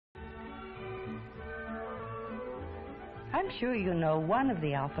I'm sure you know one of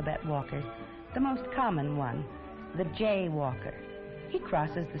the alphabet walkers, the most common one, the Jaywalker. He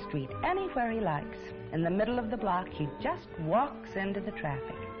crosses the street anywhere he likes. In the middle of the block, he just walks into the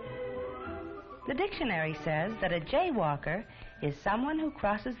traffic. The dictionary says that a jaywalker is someone who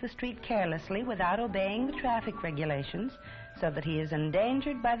crosses the street carelessly without obeying the traffic regulations so that he is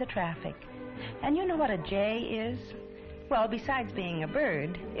endangered by the traffic. And you know what a jay is? Well, besides being a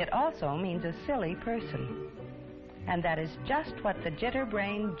bird, it also means a silly person. And that is just what the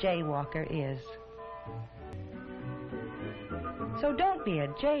jitter-brained jaywalker is. So don't be a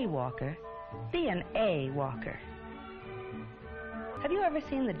jaywalker, be an A-walker. Have you ever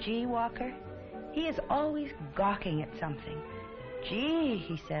seen the G-walker? He is always gawking at something. Gee,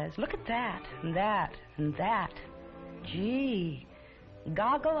 he says, look at that, and that, and that. Gee.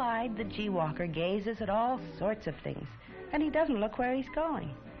 Goggle-eyed, the G-walker gazes at all sorts of things, and he doesn't look where he's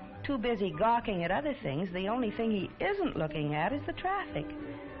going. Too busy gawking at other things, the only thing he isn't looking at is the traffic.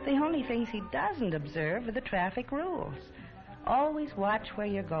 The only things he doesn't observe are the traffic rules. Always watch where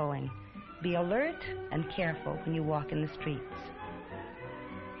you're going. Be alert and careful when you walk in the streets.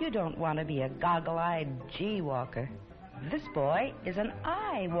 You don't want to be a goggle-eyed G-walker. This boy is an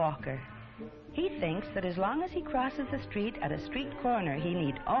I-walker. He thinks that as long as he crosses the street at a street corner, he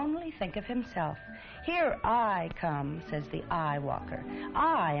need only think of himself. Here I come, says the I-walker.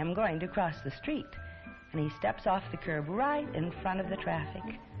 I am going to cross the street. And he steps off the curb right in front of the traffic.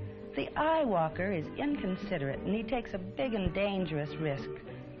 The I-walker is inconsiderate, and he takes a big and dangerous risk.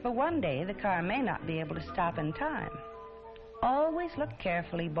 For one day, the car may not be able to stop in time. Always look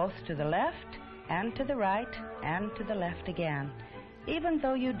carefully both to the left and to the right and to the left again, even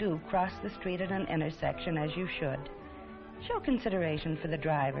though you do cross the street at an intersection as you should. Show consideration for the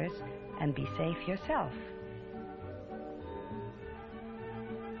drivers and be safe yourself.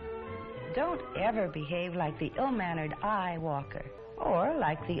 Don't ever behave like the ill-mannered I-walker or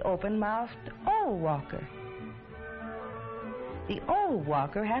like the open-mouthed O-walker. The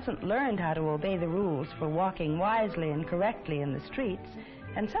O-walker hasn't learned how to obey the rules for walking wisely and correctly in the streets,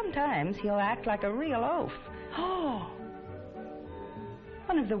 and sometimes he'll act like a real oaf. Oh!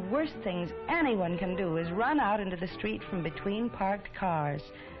 One of the worst things anyone can do is run out into the street from between parked cars.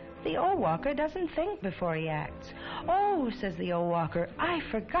 The O-walker doesn't think before he acts. Oh, says the O-walker, I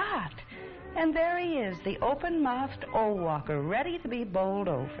forgot. And there he is, the open-mouthed O-walker, ready to be bowled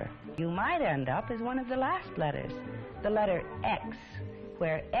over. You might end up as one of the last letters, the letter X,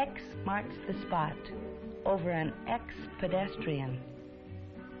 where X marks the spot, over an ex-pedestrian.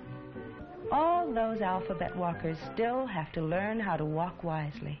 All those alphabet walkers still have to learn how to walk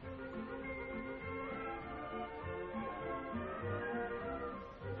wisely.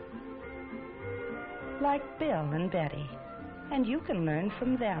 Like Bill and Betty, and you can learn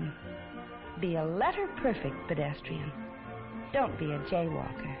from them. Be a letter-perfect pedestrian. Don't be a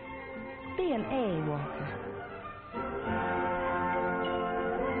jaywalker. Be an A-walker.